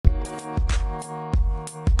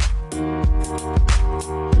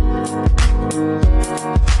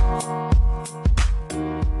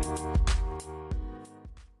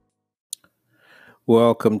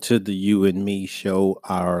Welcome to the You and Me Show,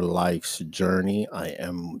 Our Life's Journey. I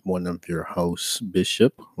am one of your hosts,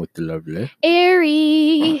 Bishop, with the lovely.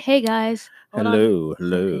 Ari. Hey guys. Hold on. Hello, I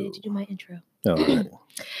hello. need to do my intro. All right.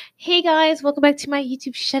 Hey guys, welcome back to my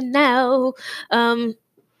YouTube channel. What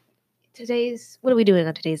are we doing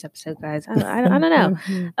on today's episode, guys? I don't know.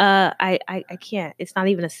 I can't. It's not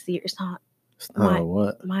even a series. It's not.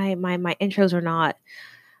 What? My intros are not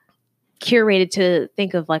curated to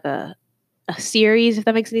think of like a series, if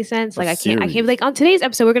that makes any sense. Like I can't be like, on today's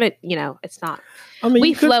episode we're gonna, it's not. I mean,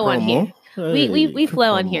 we flow on promo. here. Hey, we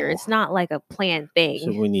flow on promo. here. It's not like a planned thing.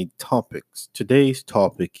 So we need topics. Today's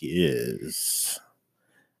topic is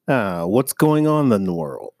what's going on in the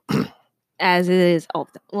world. As it is all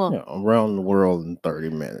the time. Well, Yeah, around the world in 30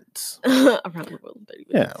 minutes. around the world in 30 minutes.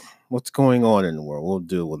 Yeah. What's going on in the world? We'll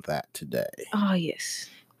deal with that today. Oh, yes.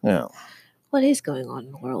 Yeah. What is going on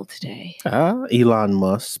in the world today? Elon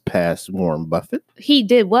Musk passed Warren Buffett. He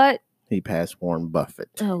did what? He passed Warren Buffett.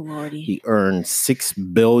 Oh, Lordy. He earned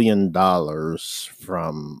 $6 billion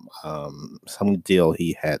from some deal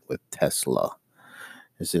he had with Tesla.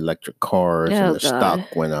 His electric cars and the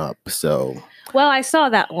stock went up. So, well, I saw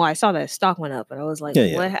that. Well, I saw that stock went up, and I was like,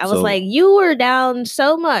 yeah. I was like, you were down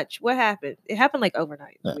so much. What happened? It happened like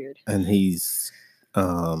overnight. It's weird. And he's,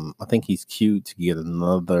 I think he's queued to get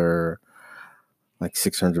another like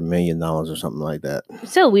 $600 million or something like that.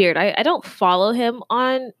 It's so weird. I don't follow him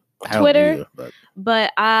on Twitter,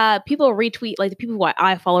 but people retweet, like the people who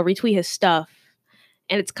I follow retweet his stuff,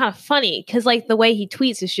 and it's kind of funny because like the way he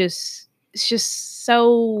tweets is just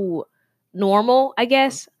so normal, I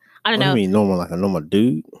guess. I don't know. You mean normal, like a normal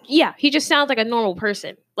dude? Yeah, he just sounds like a normal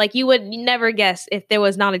person. Like you would never guess if there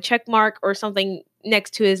was not a check mark or something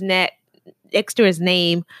next to his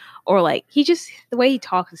name, or like he just, the way he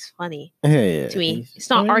talks is funny to me.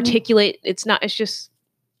 It's not articulate. It's just,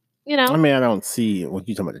 I mean, I don't see what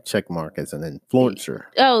you talking about the check mark as an influencer.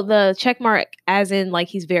 Oh, the check mark as in like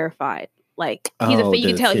he's verified. Like he's you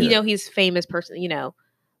can tell he's a famous person.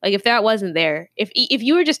 Like if that wasn't there, if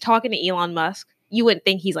you were just talking to Elon Musk, you wouldn't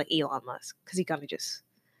think he's like Elon Musk because he kind of just.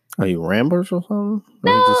 Are he rambles or something?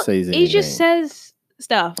 No, or he just says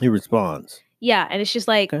stuff. He responds. Yeah, and it's just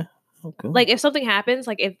like, okay. Like if something happens,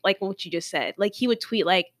 like if like what you just said, like he would tweet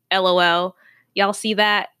like "LOL," y'all see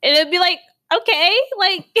that, and it'd be like, okay,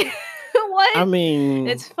 like what? I mean,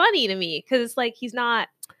 it's funny to me because it's like he's not.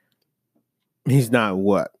 He's not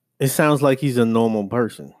what? It sounds like he's a normal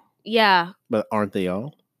person. Yeah, but aren't they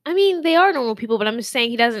all? I mean, they are normal people, but I'm just saying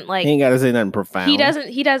he doesn't like. He ain't got to say nothing profound. He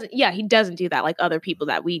doesn't. Yeah, he doesn't do that like other people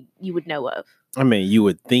that you would know of. I mean, you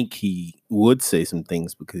would think he would say some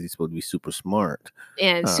things because he's supposed to be super smart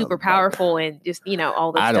and super powerful and just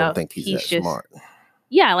all this stuff. I don't think he's that just smart.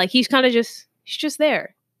 Yeah, like he's kind of he's just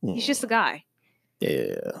there. He's just a guy.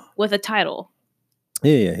 Yeah. With a title.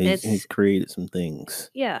 Yeah, he's created some things.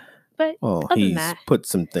 Yeah. But he's put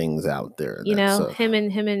some things out there. Him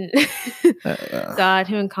and God,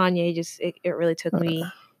 him and Kanye it really took me.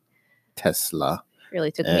 Tesla.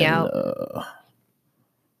 Really took me out.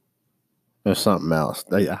 There's something else.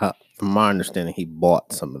 From my understanding, he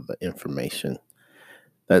bought some of the information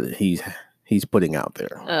that he's putting out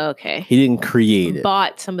there. Okay. He didn't create it.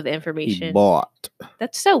 Bought some of the information. He bought.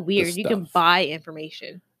 That's so weird. You can buy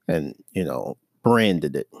information. And,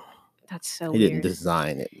 branded it. That's so weird. He didn't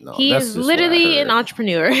design it. No, he is literally an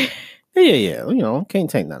entrepreneur. Yeah. Can't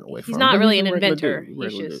take that away from him. He's not really an inventor.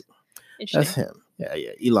 He's just interesting. That's him. Yeah.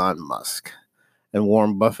 Elon Musk. And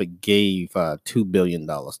Warren Buffett gave $2 billion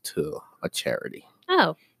to a charity.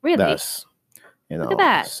 Oh, really? That's, Look at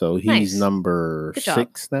that. So he's number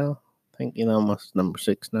 6 now. I think Elon Musk's number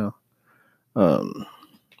 6 now.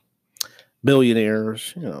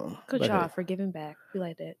 Billionaires, Good job for giving back. We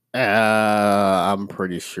like that. I'm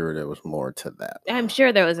pretty sure there was more to that. I'm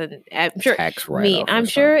sure there was tax write-off. I'm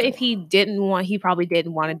sure if he didn't want, he probably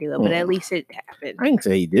didn't want to do it, but at least it happened. I didn't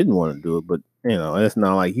say he didn't want to do it, but it's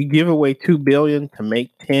not like you give away $2 billion to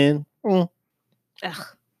make 10.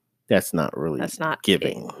 That's not really. That's not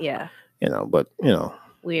giving. Yeah. But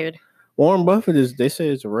weird. Warren Buffett they say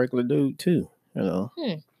is a regular dude too.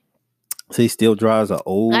 So he still drives an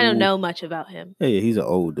old. I don't know much about him. Yeah, he's an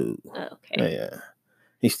old dude. Oh, okay. Yeah.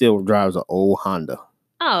 He still drives an old Honda.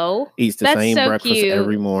 Oh. Eats the same breakfast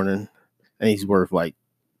every morning, and he's worth like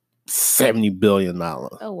 $70 billion.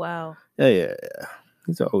 Oh wow. Yeah.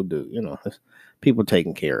 He's an old dude. People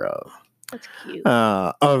taken care of. That's cute.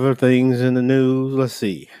 Other things in the news. Let's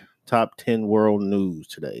see. Top 10 world news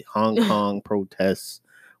today. Hong Kong protests.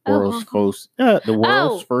 The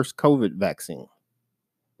world's first COVID vaccine.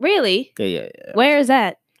 Really? Yeah. Where is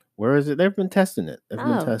that? Where is it? They've been testing it.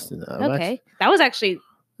 Okay. That was actually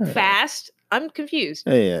fast. I'm confused.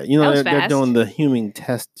 Yeah. You know, they're doing the human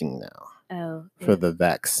testing now. Oh. For the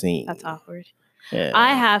vaccine. That's awkward. Yeah.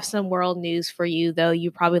 I have some world news for you, though.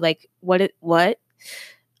 You probably like, what?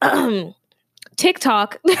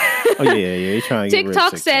 TikTok. Oh, yeah. You're trying to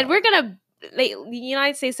TikTok said, the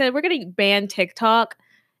United States said, we're going to ban TikTok.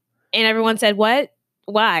 And everyone said, what?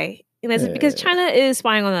 Why? And they said, because China is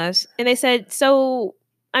spying on us. And they said, so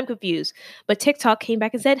I'm confused. But TikTok came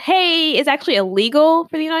back and said, hey, it's actually illegal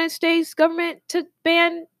for the United States government to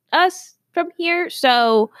ban us from here.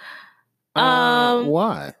 So,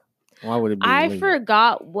 why? Why would it be illegal? I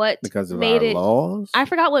forgot what because of our laws? I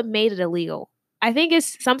forgot what made it illegal. I think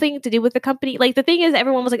it's something to do with the company. Like, the thing is,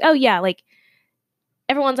 everyone was like, oh, yeah, like,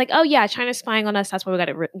 everyone's like, oh, yeah, China's spying on us. That's why we got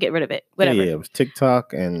to get rid of it. Whatever. Yeah, it was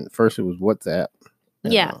TikTok, and first it was WhatsApp.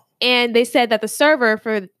 Yeah. And they said that the server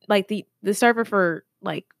for, like, the server for,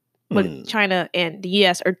 like, China and the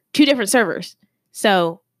U.S. are two different servers.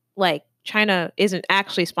 So, like, China isn't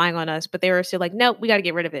actually spying on us, but they were still like, nope, we got to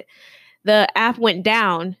get rid of it. The app went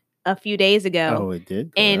down a few days ago. Oh, it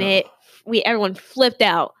did? And everyone flipped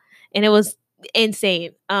out, and it was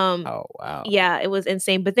insane. Oh, wow. Yeah, it was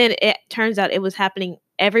insane. But then it turns out it was happening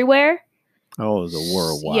everywhere. Oh, it was a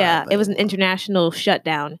worldwide. Yeah, it was an international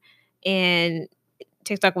shutdown. And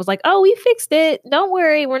TikTok was like, oh, we fixed it. Don't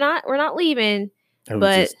worry, we're not leaving. It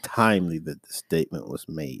was just timely that the statement was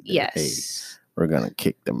made. Yes. Hey, we're gonna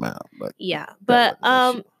kick them out. But yeah. But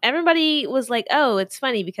everybody was like, oh, it's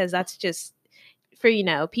funny because that's just for,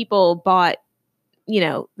 people bought,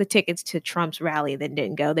 the tickets to Trump's rally and then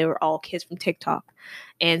didn't go. They were all kids from TikTok.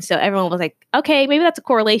 And so everyone was like, okay, maybe that's a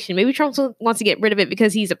correlation. Maybe Trump wants to get rid of it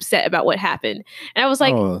because he's upset about what happened. And I was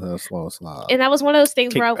like, oh, that's slow. And that was one of those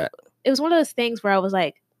things it was one of those things where I was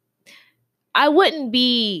like, I wouldn't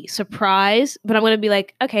be surprised, but I'm going to be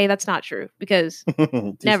like, okay, that's not true because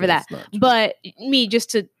never that. But me just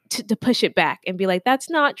to push it back and be like, that's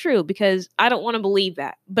not true because I don't want to believe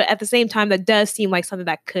that. But at the same time, that does seem like something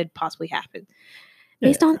that could possibly happen.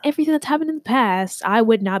 Based on everything that's happened in the past, I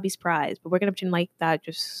would not be surprised. But we're going to pretend like that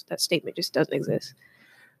statement just doesn't exist.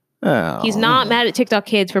 Oh. He's not mad at TikTok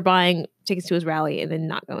kids for buying tickets to his rally and then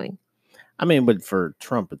not going. I mean, but for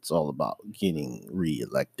Trump, it's all about getting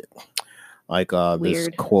reelected. Like this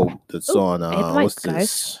quote that's on, what's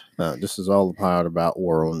this? This is all part about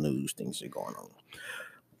world news. Things are going on.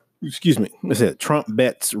 Excuse me. It said Trump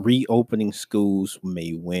bets reopening schools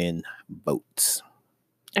may win votes.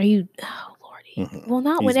 Are you? Oh, Lordy. Mm-hmm. Well,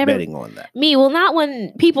 not He's whenever. betting on that. Not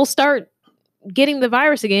when people start getting the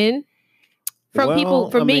virus again from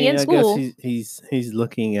people from being in school. I guess he's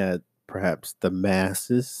looking at perhaps the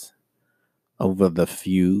masses over the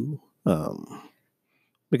few.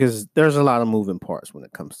 Because there's a lot of moving parts when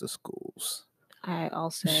it comes to schools.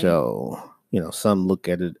 I'll say. So, some look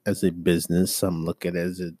at it as a business. Some look at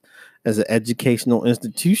it as an educational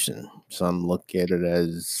institution. Some look at it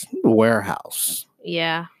as a warehouse.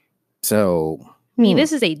 Yeah. So. I mean,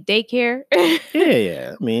 this is a daycare.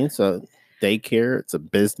 Yeah. I mean, it's a daycare. It's a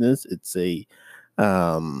business. It's a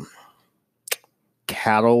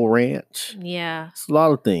cattle ranch. Yeah. It's a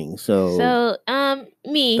lot of things. So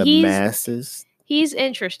the masses. He's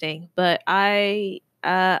interesting, but I'm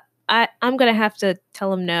gonna have to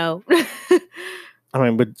tell him no. I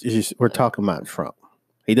mean, but we're talking about Trump.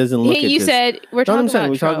 He doesn't look at this. You said we're talking about Trump.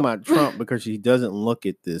 We're talking about Trump because he doesn't look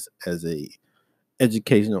at this as a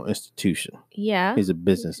educational institution. Yeah, he's a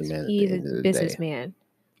businessman. He's a businessman.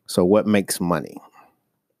 So what makes money?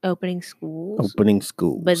 Opening schools.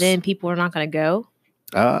 But then people are not going to go.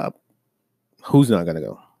 Who's not going to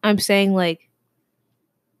go? I'm saying like.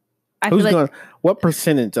 What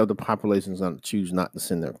percentage of the population is going to choose not to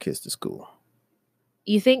send their kids to school?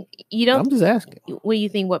 You think you don't? I'm just asking. What do you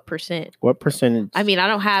think? What percent? What percentage? I mean, I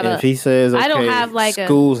don't have if he says, okay, I don't have like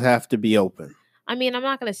schools have to be open. I mean, I'm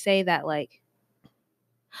not going to say that like.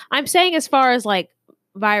 I'm saying as far as like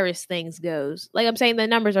virus things goes, like I'm saying the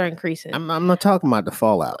numbers are increasing. I'm not talking about the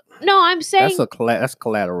fallout. No, I'm saying that's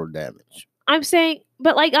collateral damage. I'm saying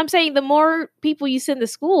the more people you send to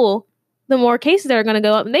school, the more cases that are going to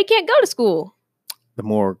go up, and they can't go to school. The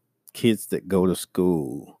more kids that go to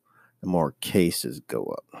school, the more cases go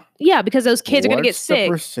up. Yeah, because those kids are going to get sick.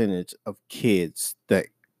 What's the percentage of kids that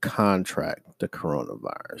contract the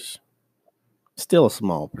coronavirus? Still a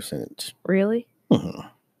small percentage. Really? Mm-hmm.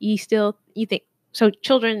 You think so?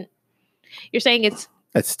 Children, you're saying it's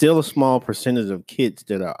still a small percentage of kids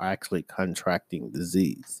that are actually contracting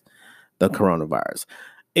disease, the coronavirus.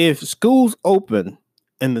 If schools open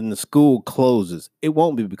and then the school closes, it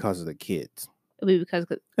won't be because of the kids. It'll be because of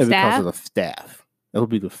the staff. It'll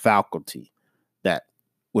be the faculty that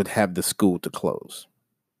would have the school to close.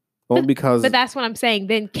 Well, because but that's what I'm saying.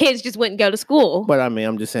 Then kids just wouldn't go to school. But I mean,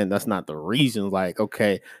 I'm just saying that's not the reason. Like,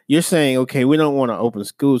 okay, you're saying, okay, we don't want to open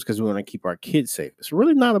schools because we want to keep our kids safe. It's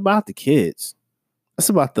really not about the kids. It's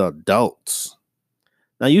about the adults.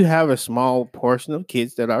 Now, you have a small portion of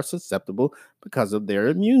kids that are susceptible because of their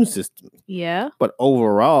immune system. Yeah. But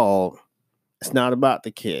overall, it's not about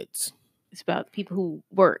the kids. It's about people who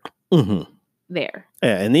work there.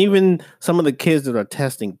 Yeah, and even some of the kids that are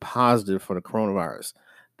testing positive for the coronavirus,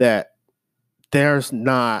 that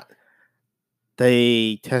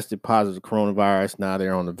they tested positive coronavirus, now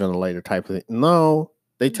they're on the ventilator type of thing. No,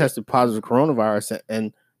 they tested positive coronavirus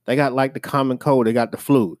and they got like the common cold, they got the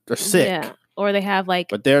flu, they're sick. Yeah. Or they have like,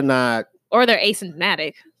 but they're not, or they're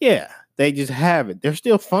asymptomatic. Yeah, they just have it. They're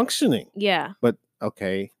still functioning. Yeah. But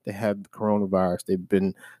okay, they have the coronavirus, they've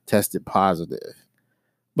been tested positive.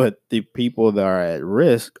 But the people that are at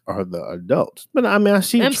risk are the adults. But I mean, I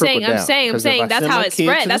see. I'm saying that's how it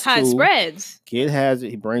spreads. That's how it spreads. Kid has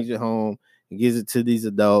it. He brings it home. He gives it to these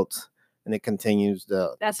adults, and it continues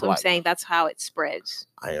to. That's what I'm saying. That's how it spreads.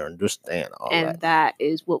 I understand all that. And that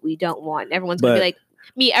is what we don't want. Everyone's gonna be like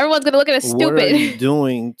me. Everyone's gonna look at us stupid. What are you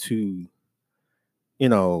doing to,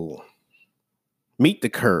 meet the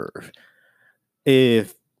curve?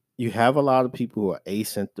 If you have a lot of people who are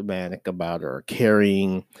asymptomatic about it or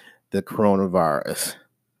carrying the coronavirus,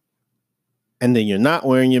 and then you're not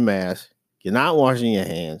wearing your mask, you're not washing your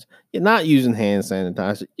hands, you're not using hand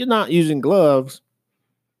sanitizer, you're not using gloves,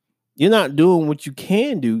 you're not doing what you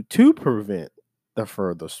can do to prevent the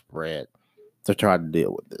further spread to try to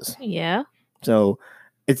deal with this. Yeah. So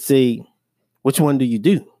it's which one do you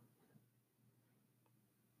do?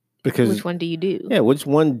 Because which one do you do? Yeah, which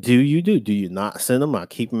one do you do? Do you not send them? I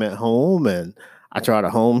keep them at home and I try to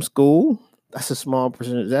homeschool. That's a small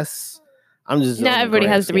percentage. I'm just not everybody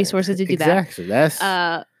has the resources to do that. Exactly. That's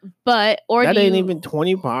that ain't even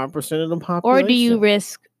 25% of the population. Or do you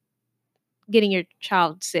risk getting your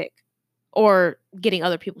child sick or getting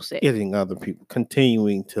other people sick? Getting other people,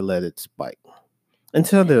 continuing to let it spike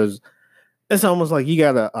until it's almost like you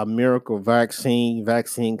got a miracle vaccine.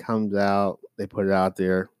 Vaccine comes out, they put it out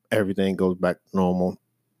there. Everything goes back to normal.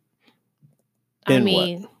 Then what?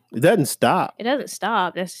 It doesn't stop. It doesn't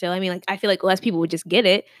stop necessarily. I mean, like I feel like less people would just get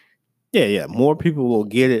it. Yeah. More people will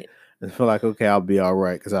get it and feel like, okay, I'll be all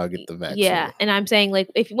right because I'll get the vaccine. Yeah, and I'm saying like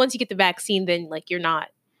once you get the vaccine, then like you're not.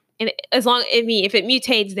 And as long if it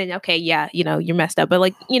mutates, then okay, yeah, you're messed up. But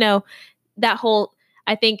like that whole,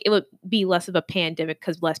 I think it would be less of a pandemic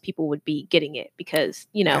because less people would be getting it because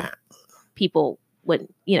people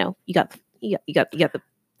wouldn't. You got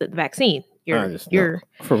the vaccine. You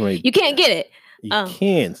can't get it. You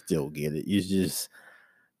can still get it. You just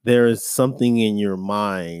there is something in your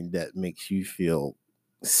mind that makes you feel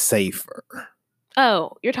safer.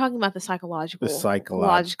 Oh, you're talking about the psychological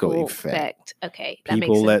effect. Okay, that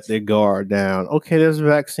people makes sense. Let their guard down. Okay, there's a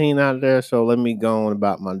vaccine out there, so let me go on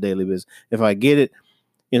about my daily business. If I get it,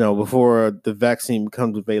 before the vaccine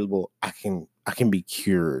becomes available, I can be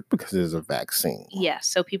cured because there's a vaccine. Yeah,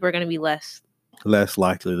 so people are going to be less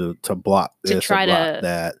likely to block this, to try to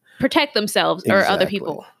that, protect themselves or other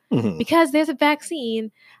people because there's a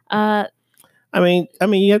vaccine. I mean,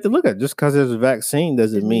 you have to look at it. Just because there's a vaccine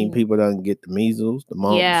doesn't mean people don't get the measles, the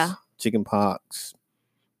mumps, chicken pox,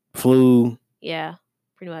 flu. Yeah,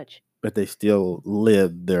 pretty much. But they still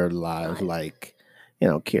live their lives like,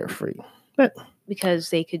 carefree. But because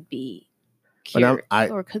they could be cured.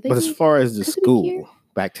 Or could they as far as the school,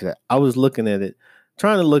 back to that, I was looking at it,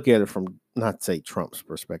 trying to look at it from not say Trump's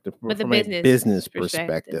perspective, but from a business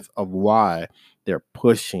perspective of why they're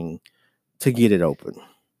pushing to get it open.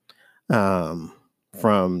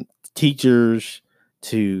 From teachers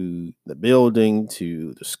to the building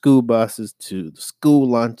to the school buses to the school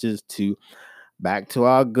lunches to back to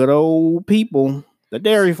our good old people, the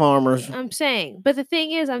dairy farmers. I'm saying, but the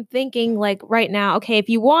thing is, I'm thinking like right now, okay, if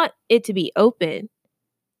you want it to be open,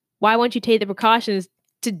 why won't you take the precautions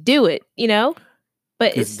to do it?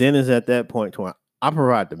 But then it's at that point where I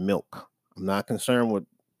provide the milk. I'm not concerned with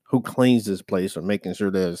who cleans this place or making sure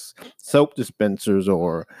there's soap dispensers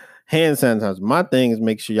or hand sanitizer. My thing is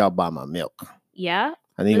make sure y'all buy my milk. Yeah.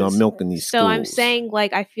 I need my milk in these schools. So I'm saying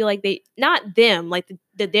like I feel like they not them, like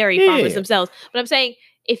the dairy farmers themselves, but I'm saying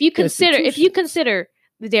if you consider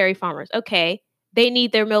the dairy farmers, okay, they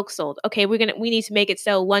need their milk sold. Okay, we need to make it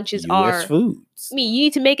so lunches are foods. You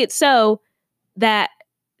need to make it so that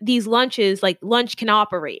these lunches, like lunch can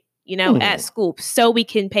operate, at school so we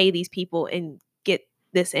can pay these people and get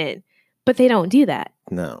this in. But they don't do that.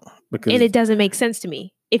 No. And it doesn't make sense to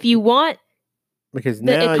me. If you want because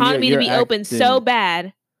the economy to be open so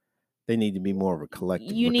bad, They need to be more of a collective,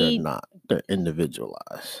 but they're not. They're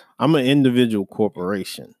individualized. I'm an individual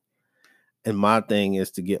corporation, and my thing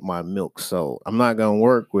is to get my milk sold. I'm not going to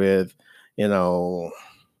work with,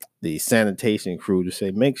 the sanitation crew to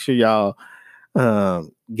say, make sure y'all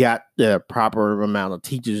got the proper amount of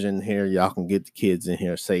teachers in here. Y'all can get the kids in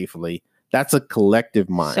here safely. That's a collective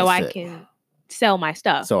mindset. So I can sell my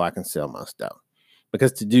stuff.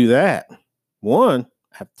 Because to do that, one,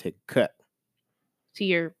 I have to take a cut. To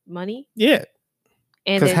your money? Yeah.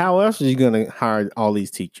 Because how else are you going to hire all these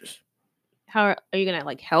teachers? How are you going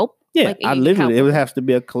to help? Yeah, it would have to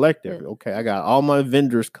be a collective. Yeah. Okay, I got all my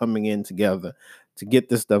vendors coming in together to get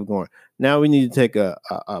this stuff going. Now we need to take a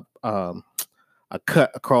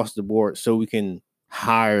cut across the board so we can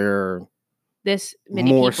hire this many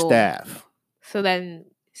more people. Staff. So then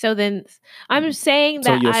I'm just saying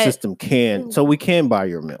that so your system can, so we can buy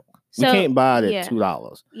your milk. We can't buy it at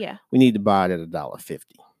 $2. Yeah, we need to buy it at $1.50.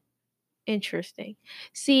 Interesting.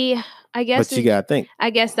 See, I guess, but you gotta think. I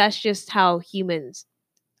guess that's just how humans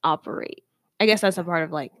operate. I guess that's a part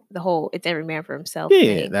of the whole "it's every man for himself." Yeah,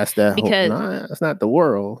 thing. That's that. Because that's not the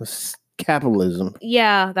world. It's capitalism.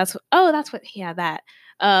 Yeah, that's what. Yeah, that.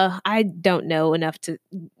 I don't know enough to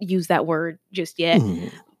use that word just yet.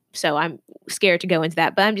 So I'm scared to go into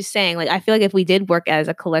that. But I'm just saying, I feel like if we did work as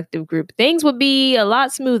a collective group, things would be a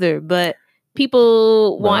lot smoother. But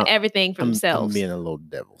people want everything for themselves. I'm being a little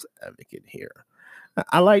devil's advocate here.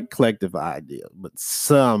 I like collective ideas, but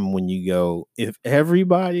when you go, if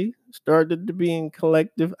everybody started to be in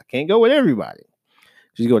collective, I can't go with everybody.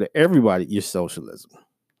 If you go to everybody, you're socialism.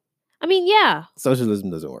 I mean, yeah. Socialism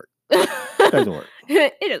doesn't work. Doesn't work.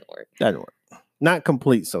 It doesn't work. Doesn't work. Not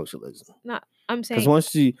complete socialism. Not. I'm saying, because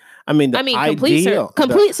once you,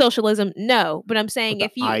 complete socialism, no. But I'm saying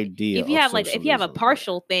if you have a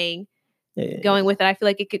partial thing going with it, I feel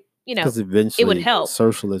like it could, because eventually it would help.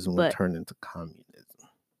 Socialism would turn into communism.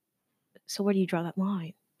 So where do you draw that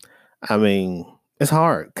line? I mean, it's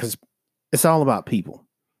hard because it's all about people.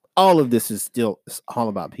 All of this is it's all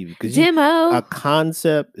about people. Because a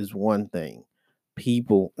concept is one thing,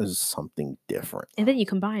 people is something different, and then you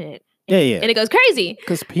combine it. Yeah, and it goes crazy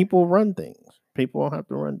because people run things. People don't have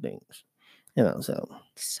to run things,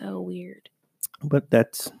 so weird. But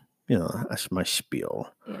that's my spiel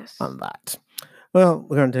on that. Well,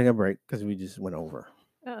 we're gonna take a break because we just went over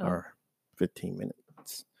our 15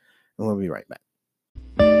 minutes, and we'll be right back.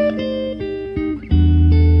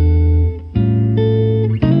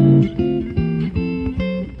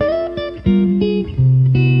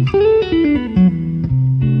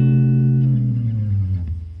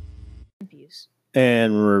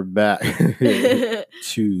 And we're back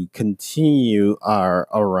to continue our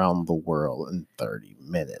Around the World in 30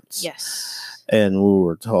 minutes. Yes. And we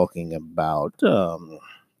were talking about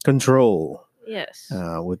control. Yes.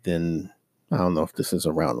 Within, I don't know if this is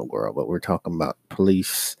around the world, but we're talking about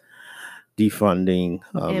police defunding.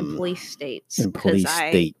 And police states.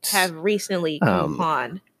 I have recently come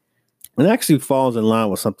upon. It actually falls in line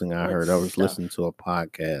with something I heard. I was listening to a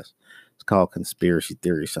podcast. It's called Conspiracy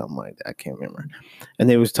Theory, something like that. I can't remember. And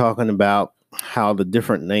they was talking about how the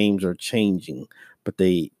different names are changing, but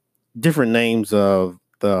the different names of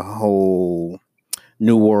the whole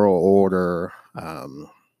New World Order,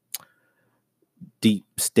 deep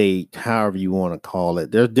state, however you want to call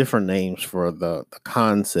it. There's different names for the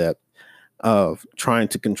concept of trying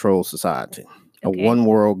to control society. Okay. A one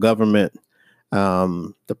world government,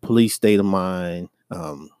 the police state of mind,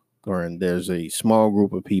 or there's a small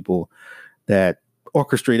group of people that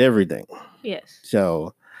orchestrate everything. Yes.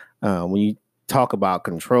 So when you talk about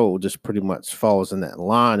control, just pretty much falls in that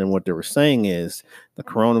line. And what they were saying is the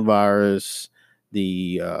coronavirus,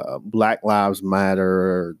 the Black Lives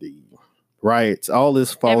Matter, the riots, all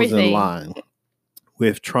this falls in line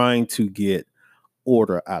with trying to get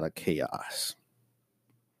order out of chaos.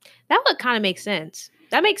 That would kind of make sense.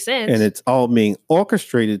 That makes sense. And it's all being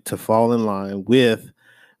orchestrated to fall in line with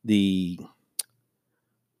the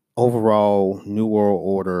overall New World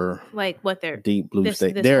Order, what their deep blue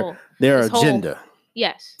state, their agenda.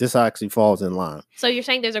 Yes, this actually falls in line. So you're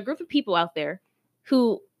saying there's a group of people out there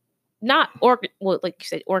who like you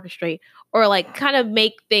said, orchestrate or kind of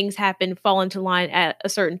make things happen, fall into line at a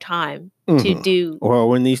certain time to do. Or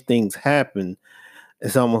when these things happen,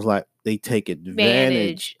 it's almost like they take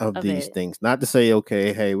advantage of these things. Not to say,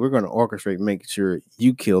 okay, hey, we're going to orchestrate, make sure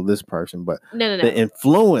you kill this person, but no. The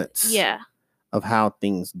influence of how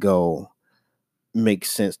things go makes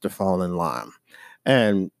sense to fall in line.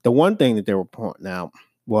 And the one thing that they were pointing out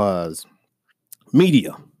was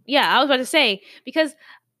media. Yeah, I was about to say, because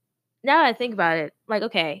now that I think about it,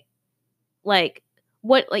 okay,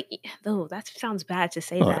 What, like, oh, that sounds bad to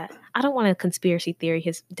say that. I don't want a conspiracy theory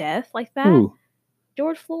his death like that. Who?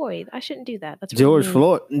 George Floyd. I shouldn't do that. That's George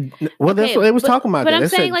Floyd. Well, that's what they was talking about. They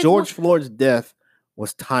said like, George Floyd's death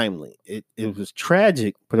was timely. It was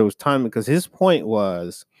tragic, but it was timely because his point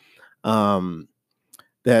was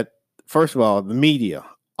that, first of all, the media,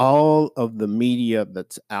 all of the media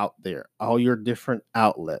that's out there, all your different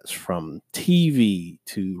outlets from TV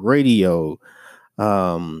to radio,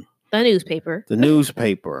 the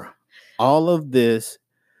newspaper, all of this,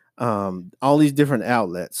 all these different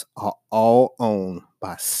outlets are all owned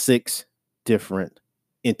by 6 different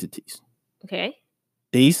entities. Okay.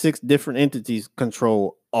 These 6 different entities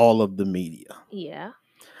control all of the media. Yeah.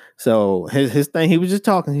 So his thing, he was just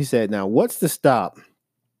talking, he said, now what's to stop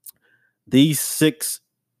these 6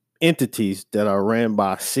 entities that are ran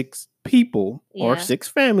by 6 people or 6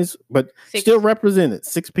 families, but still represented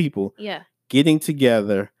 6 people, getting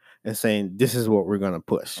together and saying, this is what we're going to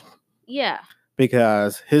push. Yeah.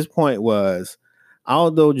 Because his point was,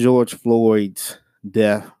 although George Floyd's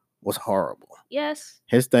death was horrible, yes,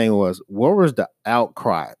 his thing was, what was the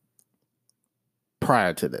outcry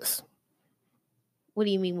prior to this? What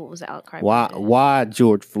do you mean, what was the outcry? Why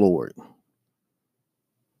George Floyd?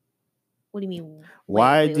 What do you mean?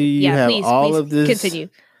 Why do you have all of this,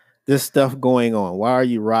 this stuff going on? Why are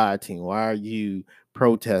you rioting? Why are you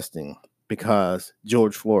protesting? Because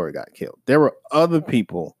George Floyd got killed. There were other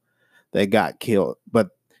people that got killed,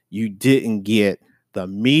 but you didn't get the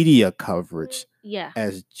media coverage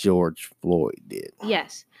as George Floyd did.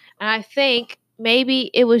 Yes. And I think maybe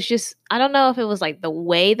it was just, I don't know if it was like the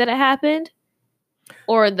way that it happened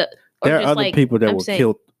or there are other people that were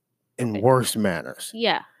killed in worse manners.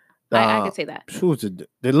 Yeah. I could say that. Who was the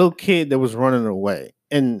little kid that was running away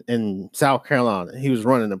in South Carolina? He was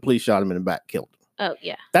running, the police shot him in the back, killed him. Oh,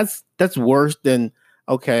 yeah. That's worse than,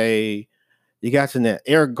 okay, you got in there,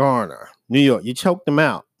 Eric Garner, New York, you choked him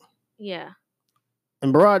out. Yeah.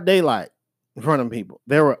 In broad daylight, in front of people.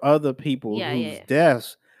 There were other people whose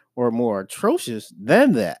deaths were more atrocious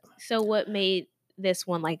than that. So what made this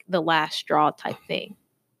one like the last straw type thing?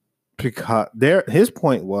 Because his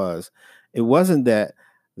point was, it wasn't that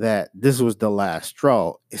this was the last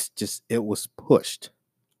straw. It's just, it was pushed.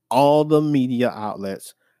 All the media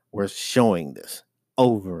outlets were showing this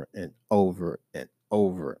over and over and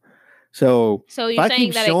over. So if I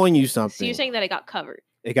keep showing you something. So you're saying that it got covered?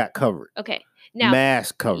 It got covered. Okay. Now,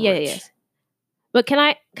 mass coverage. Yeah, yes. But can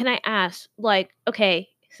I ask, like, okay,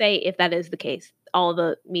 say if that is the case, all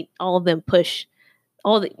of them push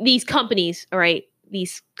these companies, all right?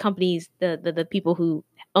 These companies, the people who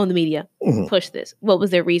own the media, push this. What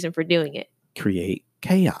was their reason for doing it? Create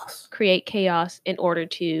chaos. Create chaos in order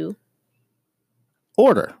to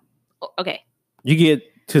order. Okay. You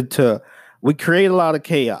get to we create a lot of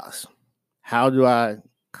chaos. How do I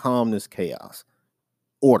calm this chaos?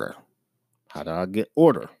 Order. How do I get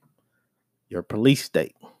order? Your police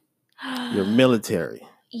state, your military.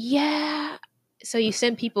 Yeah. So you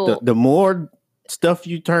send people. The more stuff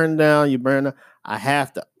you turn down, you burn up. I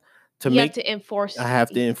have to enforce. I have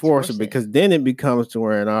to enforce it because then it becomes to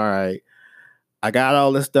where, all right, I got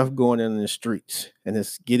all this stuff going in the streets and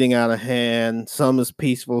it's getting out of hand. Some is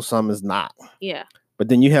peaceful, some is not. Yeah. But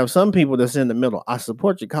then you have some people that's in the middle. I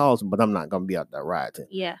support your cause, but I'm not going to be out there rioting.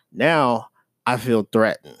 Yeah. Now I feel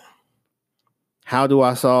threatened. How do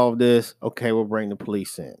I solve this? Okay, we'll bring the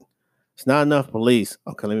police in. It's not enough police.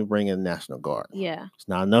 Okay, let me bring in the National Guard. Yeah. It's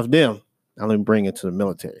not enough them. Now let me bring it to the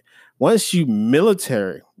military. Once you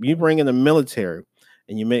bring in the military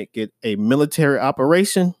and you make it a military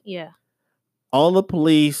operation. Yeah. All the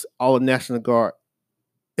police, all the National Guard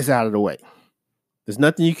is out of the way. There's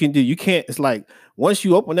nothing you can do. You can't, it's like once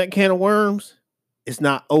you open that can of worms, it's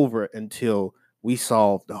not over until we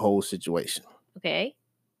solve the whole situation. Okay.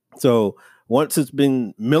 So once it's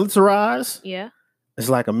been militarized, it's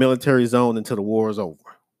like a military zone until the war is over.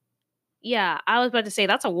 Yeah, I was about to say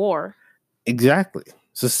that's a war. Exactly.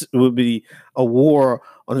 So it would be a war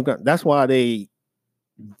on the ground. That's why they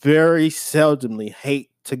very seldomly hate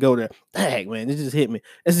to go there. Dang, man, this just hit me.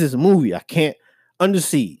 This is a movie. I can't. Under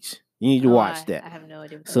Siege. You need to watch that. I have no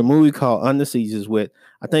idea. It's a movie called Under Siege. Is with,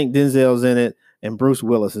 I think Denzel's in it and Bruce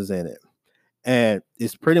Willis is in it. And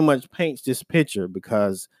it's pretty much paints this picture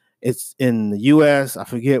because it's in the U.S. I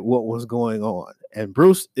forget what was going on. And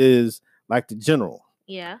Bruce is like the general.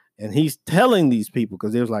 Yeah. And he's telling these people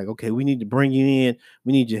because they was like, okay, we need to bring you in.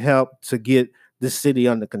 We need your help to get this city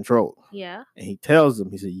under control. Yeah. And he tells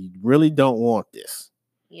them, he said, you really don't want this.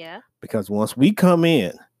 Yeah. Because once we come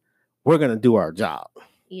in, we're going to do our job.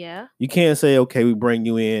 Yeah. You can't say, okay, we bring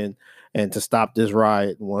you in and to stop this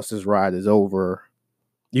riot. Once this riot is over,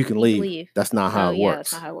 you can leave. That's not how it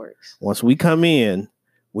works. That's not how it works. Once we come in,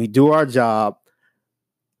 we do our job,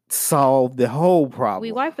 solve the whole problem.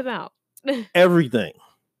 We wipe them out. Everything.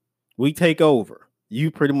 We take over.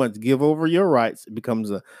 You pretty much give over your rights. It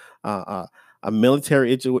becomes a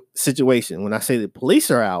military situation. When I say the police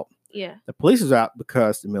are out, the police is out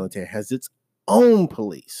because the military has its own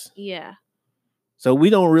police. Yeah. So we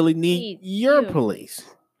don't really need your police.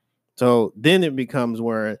 So then it becomes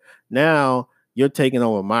where now you're taking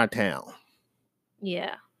over my town.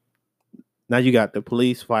 Yeah. Now you got the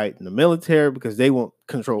police fighting the military because they want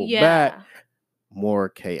control back. More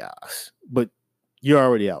chaos. But you're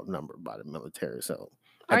already outnumbered by the military. So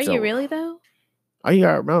are you really though? Are you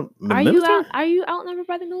outnumbered? Are you outnumbered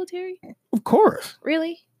by the military? Of course.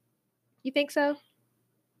 Really? You think so?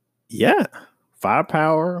 Yeah.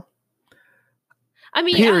 Firepower. I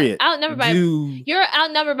mean, you're outnumbered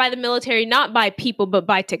by the military, not by people, but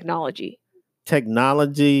by technology.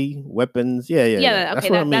 Technology, weapons, yeah. That's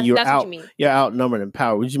what I mean. You're outnumbered in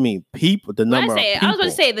power. What do you mean, people? The number of people. I was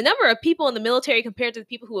going to say the number of people in the military compared to the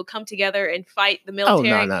people who would come together and fight the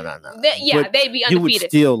military. Oh no. They'd be undefeated. You would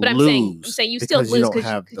still but lose. I'm saying you still lose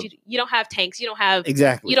because you don't have tanks. You don't have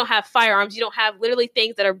You don't have firearms. You don't have literally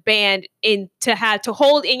things that are banned to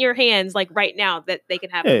hold in your hands like right now that they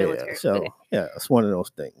can have in the military. So it's one of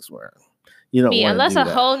those things where. You don't unless a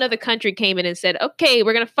whole nother country came in and said, "Okay,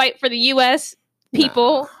 we're going to fight for the U.S.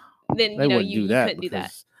 people," then you couldn't do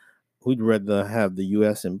that. We'd rather have the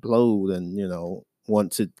U.S. implode, and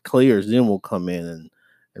once it clears, then we'll come in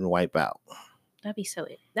and wipe out. That'd be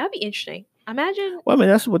interesting. Imagine. Well, I mean,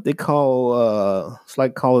 that's what they call. It's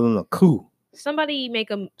like calling a coup. Somebody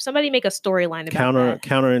make a storyline about that.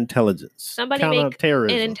 Counterintelligence. Somebody make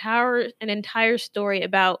an entire story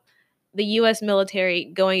about the U.S. military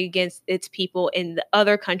going against its people and the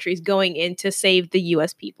other countries going in to save the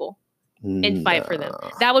U.S. people and fight for them.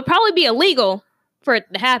 That would probably be illegal for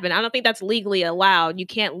it to happen. I don't think that's legally allowed. You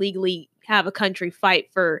can't legally have a country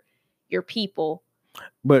fight for your people.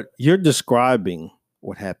 But you're describing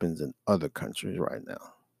what happens in other countries right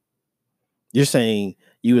now. You're saying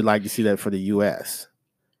you would like to see that for the U.S.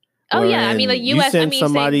 Oh yeah, I mean the U.S.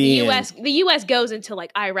 The U.S. goes into like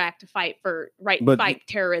Iraq to fight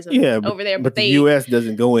terrorism over there, but the U.S.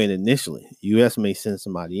 doesn't go in initially. The U.S. may send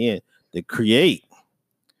somebody in to create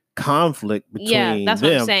conflict between them. Yeah, that's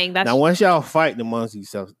what I'm saying. Now, once y'all fight amongst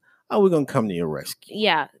yourselves, we're gonna come to your rescue.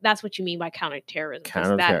 Yeah, that's what you mean by counterterrorism.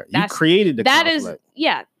 You created the conflict.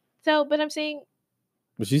 So, but I'm saying.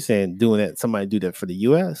 But you saying somebody do that for the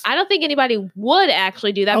U.S.? I don't think anybody would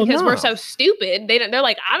actually do that because we're so stupid. They're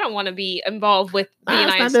like, I don't want to be involved with the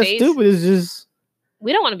United States. It's not that stupid. It's just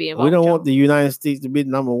we don't want to be involved. We don't want the United States to be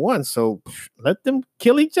number one, so let them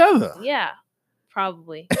kill each other. Yeah,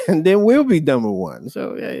 probably. And then we'll be number one.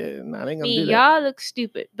 So they ain't gonna do that. Y'all look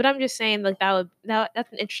stupid, but I'm just saying, like that's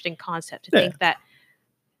an interesting concept to think that.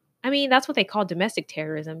 I mean, that's what they call domestic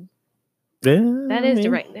terrorism. Yeah, that is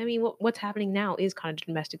direct. I mean, what's happening now is kind of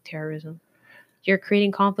domestic terrorism. You're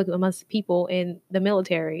creating conflict amongst the people in the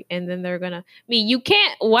military, and then they're gonna. I mean, you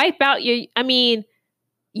can't wipe out your. I mean,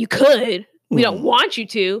 you could. We don't want you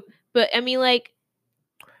to, but I mean, like,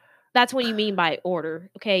 that's what you mean by order.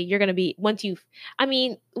 Okay, you're gonna be once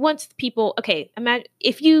people. Okay, imagine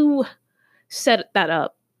if you set that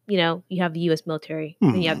up. You have the U.S. military,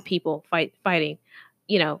 and you have the people fighting.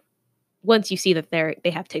 Once you see that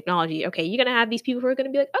they have technology, okay, you're gonna have these people who are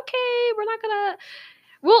gonna be like, okay,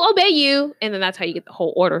 we'll obey you, and then that's how you get the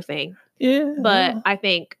whole order thing. Yeah. But I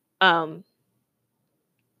think, I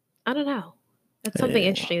don't know. That's something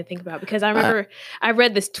interesting to think about because I remember I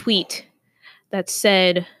read this tweet that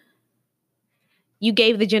said, "You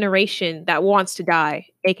gave the generation that wants to die,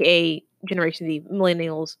 aka Generation Z,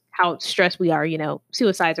 millennials, how stressed we are.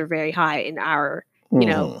 Suicides are very high in our,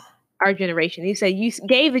 our generation." He said, "You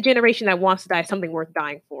gave the generation that wants to die something worth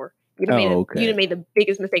dying for. You'd have made the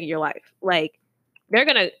biggest mistake of your life. Like, they're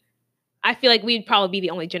gonna. I feel like we'd probably be the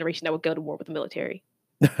only generation that would go to war with the military.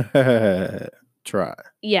 Try.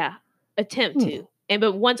 Yeah, attempt to.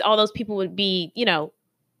 But once all those people would be,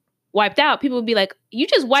 wiped out, people would be like, you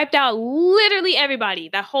just wiped out literally everybody.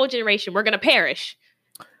 That whole generation. We're gonna perish."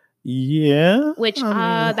 Yeah. Which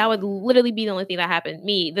that would literally be the only thing that happened.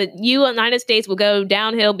 The United States will go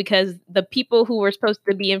downhill because the people who were supposed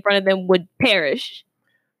to be in front of them would perish.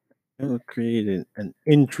 It would create an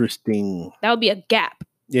interesting. That would be a gap.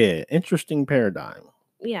 Yeah, interesting paradigm.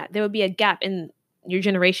 Yeah, there would be a gap in your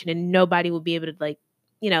generation, and nobody would be able to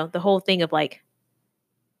the whole thing of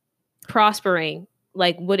prospering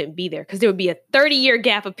wouldn't be there because there would be a 30-year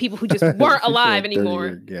gap of people who just weren't alive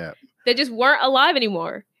anymore. Gap. They just weren't alive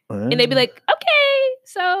anymore. And they'd be like, okay,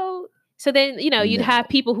 so So then, you'd have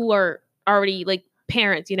people who are already like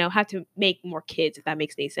parents, have to make more kids, if that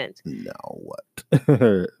makes any sense. No, what?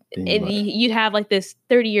 And you'd have like this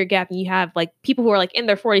 30-year gap, and you have like people who are like in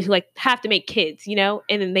their 40s who like have to make kids, and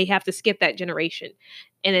then they have to skip that generation.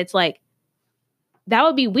 And it's like, that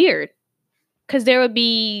would be weird, because that would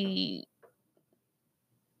be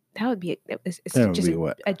a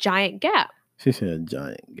giant gap. She said a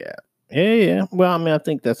giant gap. Yeah. Well, I mean, I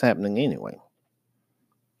think that's happening anyway.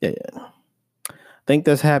 Yeah. I think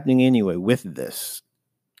that's happening anyway with this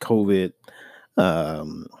COVID. But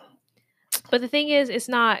the thing is, it's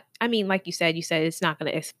not, I mean, like you said it's not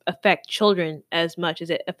going to affect children as much as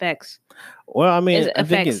it affects. Well, I mean, it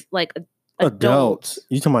affects like adults.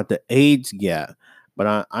 You're talking about the age gap,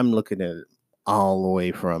 but I'm looking at it all the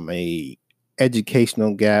way from a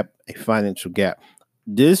educational gap, a financial gap.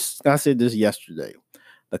 I said this yesterday,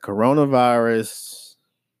 the coronavirus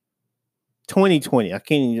 2020,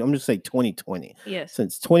 I'm just say 2020. Yes.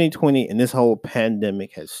 Since 2020 and this whole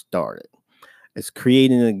pandemic has started, it's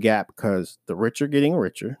creating a gap because the rich are getting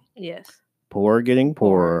richer. Yes. Poor are getting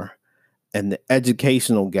poorer. And the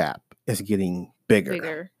educational gap is getting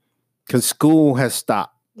bigger. Because school has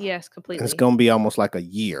stopped. Yes, completely. And it's going to be almost like a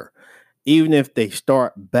year. Even if they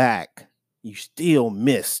start back, you still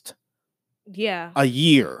missed a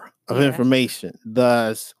year of information.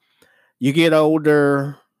 Thus, you get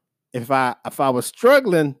older. If I was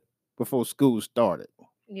struggling before school started,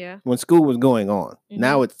 when school was going on,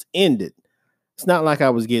 now it's ended. It's not like I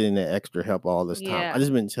was getting that extra help all this time. I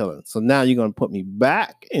just been chilling. So now you're going to put me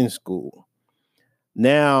back in school.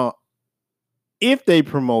 Now, if they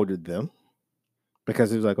promoted them,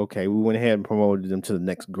 because it was like, okay, we went ahead and promoted them to the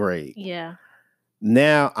next grade. Yeah.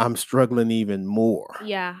 Now I'm struggling even more.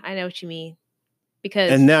 Yeah, I know what you mean.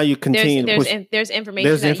 Because and now you continue there's information.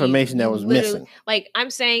 There's information that was missing. Like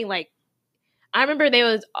I'm saying, like I remember they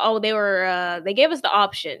gave us the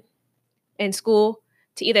option in school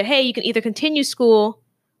to you can either continue school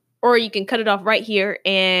or you can cut it off right here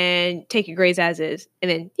and take your grades as is,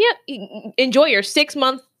 and then enjoy your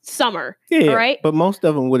 6-month summer. Yeah, right. But most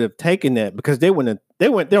of them would have taken that because they weren't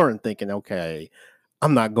thinking, okay,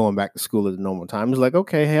 I'm not going back to school at the normal time. It's like,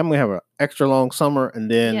 okay, hey, I'm gonna have an extra long summer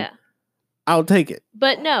and then I'll take it.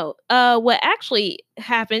 But no, what actually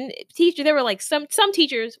happened, there were like some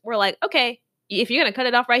teachers were like, okay, if you're gonna cut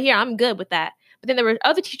it off right here, I'm good with that. But then there were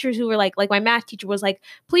other teachers who were like my math teacher was like,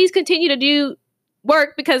 please continue to do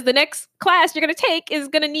work because the next class you're gonna take you're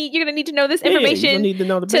gonna need to know this information. Need to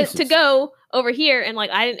know the basics. to go over here. And like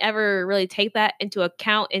I didn't ever really take that into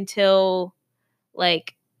account until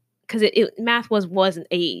like because math wasn't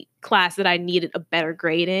a class that I needed a better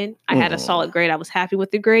grade in. I had a solid grade. I was happy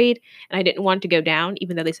with the grade, and I didn't want it to go down,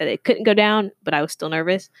 even though they said it couldn't go down. But I was still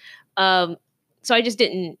nervous, so I just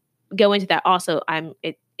didn't go into that. Also,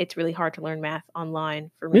 it's really hard to learn math online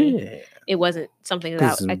for me. Yeah. It wasn't something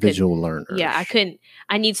that I could. Visual learner. Yeah, I couldn't.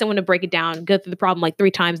 I need someone to break it down, go through the problem like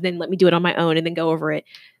 3 times, then let me do it on my own, and then go over it.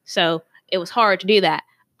 So it was hard to do that.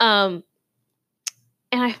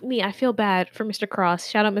 And I feel bad for Mr. Cross.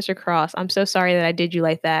 Shout out Mr. Cross. I'm so sorry that I did you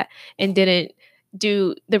like that and didn't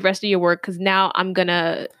do the rest of your work because now I'm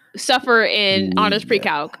gonna suffer in honors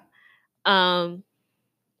pre-calc. Yeah.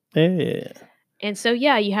 And so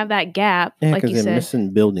you have that gap, like you said, they're missing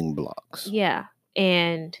building blocks. Yeah,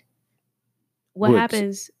 and what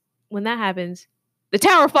happens when that happens? The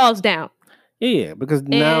tower falls down. Yeah, because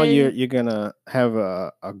now you're gonna have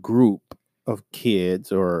a group of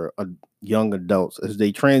kids or young adults as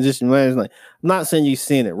they transition. Like, I'm not saying you're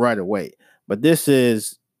seeing it right away, but this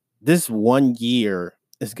 1 year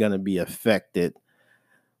is gonna be affected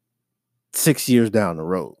 6 years down the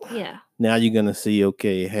road. Yeah. Now you're gonna see,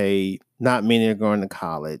 okay, hey, not many are going to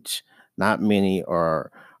college. Not many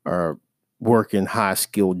are working high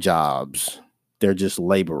skilled jobs. They're just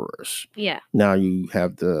laborers. Yeah. Now you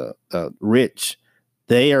have the rich.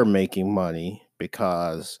 They are making money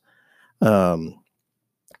because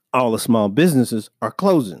all the small businesses are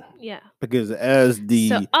closing. Yeah. Because as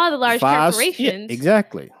all the large corporations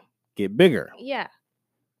exactly get bigger. Yeah.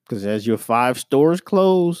 Because as your 5 stores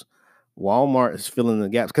close, Walmart is filling the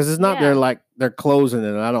gaps because it's not they're closing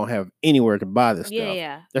and I don't have anywhere to buy this stuff.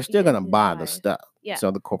 Yeah. They're still gonna buy the stuff. Yeah.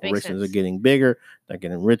 So the corporations are getting bigger, they're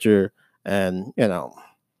getting richer, and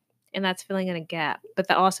and that's filling in a gap. But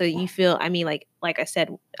that also you feel, I mean, like I said,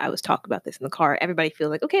 I was talking about this in the car. Everybody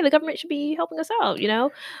feels like, okay, the government should be helping us out,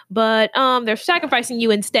 but they're sacrificing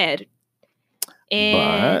you instead.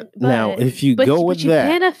 But now, if you go with that,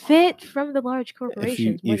 benefit from the large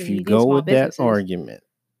corporations. If you go with that argument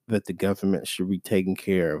that the government should be taking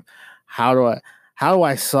care of, how How do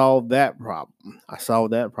I solve that problem? I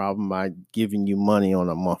solve that problem by giving you money on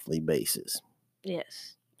a monthly basis.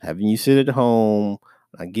 Yes. Having you sit at home,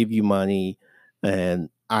 I give you money, and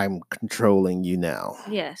I'm controlling you now.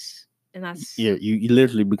 Yes. And that's you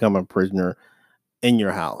literally become a prisoner in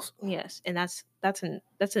your house. Yes, and that's an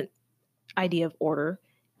idea of order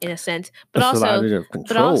in a sense, but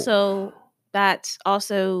also that's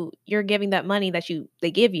also you're giving that money that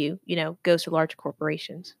they give you, goes to larger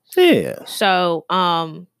corporations. Yeah. So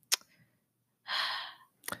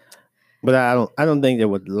but I don't think it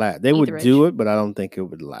would last. They would do it, but I don't think it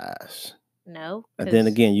would last. No. And then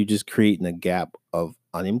again, you're just creating a gap of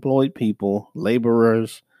unemployed people,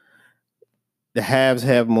 laborers. The haves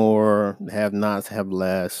have more, the have-nots have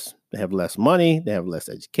less. They have less money, they have less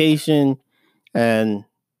education, and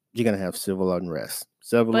you're going to have civil unrest.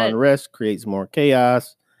 Unrest creates more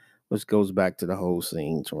chaos, which goes back to the whole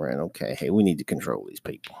scene to where, okay, hey, we need to control these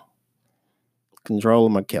people. Control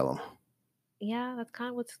them or kill them. Yeah, that's kind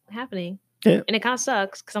of what's happening. Yeah. And it kind of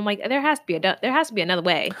sucks because I'm like, there has to be another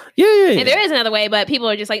way. Yeah. And there is another way, but people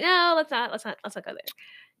are just like, no, let's not go there.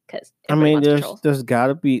 Because there's got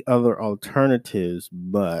to be other alternatives,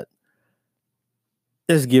 but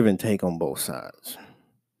there's give and take on both sides.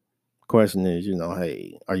 Question is,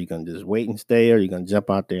 hey, are you going to just wait and stay? Or are you going to jump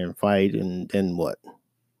out there and fight? And then what?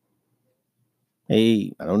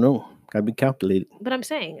 Hey, I don't know. Got to be calculated. But I'm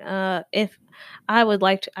saying, if I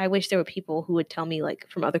wish there were people who would tell me, like,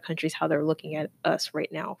 from other countries how they're looking at us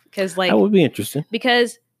right now. Because, like, that would be interesting.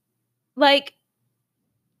 Because, like,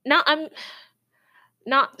 I'm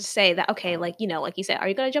not to say that, okay, like, like you said, are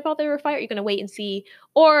you going to jump out there and fight? Or are you going to wait and see?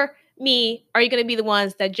 Or me, are you going to be the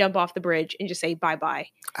ones that jump off the bridge and just say bye-bye?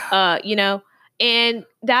 And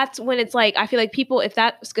that's when it's like, I feel like people, if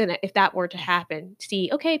that were to happen, see,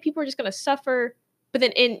 okay, people are just going to suffer, but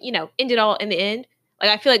then end it all in the end. Like,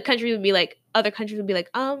 I feel like other countries would be like,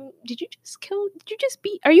 did you just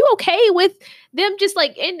beat, are you okay with them just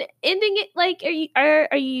like ending it? Like,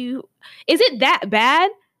 are you, is it that bad?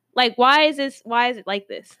 Like, why is it like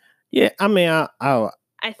this? Yeah, I mean, I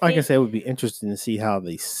like I said, it would be interesting to see how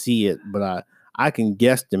they see it, but I can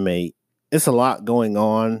guesstimate it's a lot going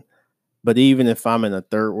on. But even if I'm in a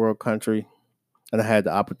third world country and I had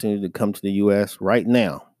the opportunity to come to the U.S. right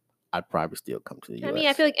now, I'd probably still come to the U.S. I mean,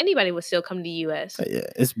 I feel like anybody would still come to the U.S. Yeah,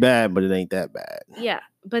 it's bad, but it ain't that bad. Yeah,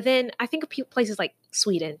 but then I think of places like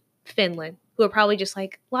Sweden, Finland, who are probably just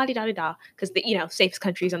like la-di-da-di-da because the safest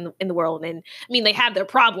countries in the world. And I mean, they have their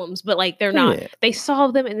problems, but like they're not. They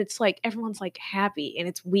solve them, and it's like everyone's like happy, and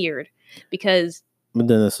it's weird because. But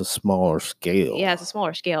then it's a smaller scale. Yeah, it's a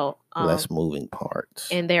smaller scale. Less moving parts.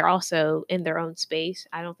 And they're also in their own space.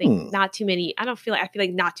 I don't think not too many. I feel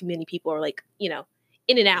like not too many people are like, in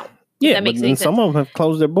and out. Yeah, that makes but then some of them have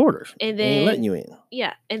closed their borders. And then they ain't letting you in.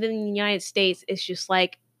 Yeah. And then in the United States, it's just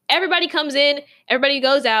like everybody comes in, everybody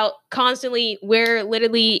goes out constantly. We're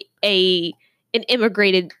literally an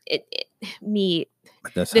immigrated me.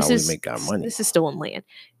 But that's how we make our money. This is stolen land.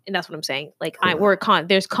 And that's what I'm saying. Like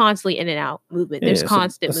there's constantly in and out movement. There's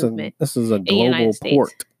constant movement. This is a global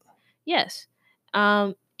port. Yes.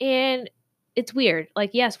 And it's weird. Like,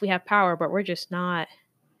 yes, we have power, but we're just not.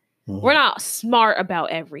 We're not smart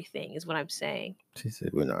about everything, is what I'm saying. She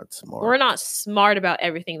said we're not smart. We're not smart about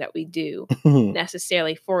everything that we do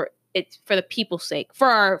necessarily for the people's sake.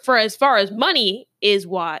 For as far as money is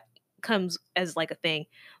what comes as like a thing.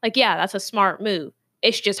 Like, yeah, that's a smart move.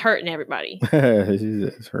 It's just hurting everybody.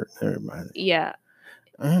 It's hurting everybody. Yeah.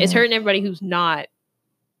 It's hurting everybody who's not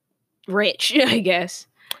rich, I guess.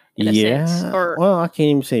 In a sense. Well, I can't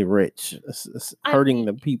even say rich. It's hurting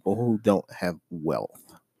the people who don't have wealth.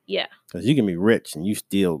 Yeah. Because you can be rich and you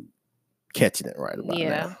still catching it right about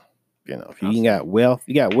now. If you got wealth,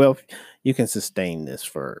 you can sustain this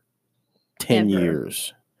for 10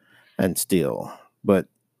 years and still. But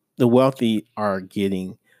the wealthy are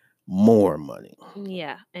getting more money.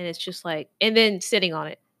 Yeah. And it's just like, and then sitting on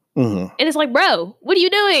it. Mm-hmm. And it's like, bro, what are you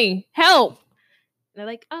doing? Help. And they're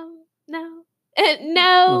like, no.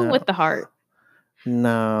 No, with the heart.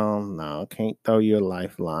 No, can't throw you a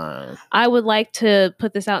lifeline. I would like to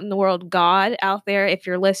put this out in the world. God out there, if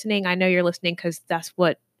you're listening, I know you're listening because that's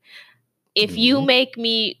what. If you make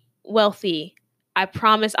me wealthy, I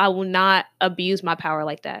promise I will not abuse my power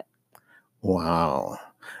like that. Wow.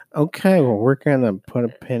 Okay, well, we're gonna put a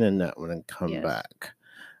pin in that one and come back.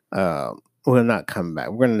 We'll not come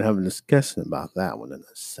back. We're gonna have a discussion about that one in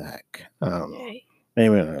a sec.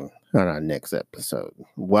 Maybe on our next episode.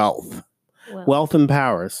 Wealth and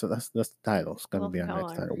Power. So that's the title. It's going to be our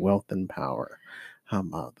next title. Wealth and Power. How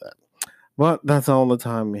about that? Well, that's all the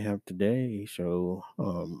time we have today. So,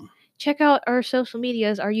 check out our social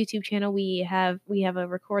medias, our YouTube channel. We have a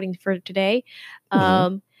recording for today.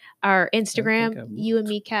 Our Instagram, you and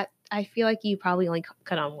me, Cat. I feel like you probably only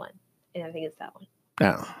cut on one, and I think it's that one.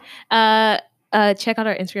 Check out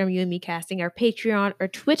our Instagram, You and Me Casting, our Patreon, our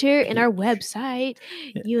Twitter, and our website,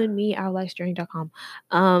 youandmeourlifejourney.com.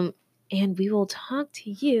 And we will talk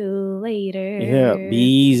to you later. Yeah, be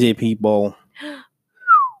easy, people.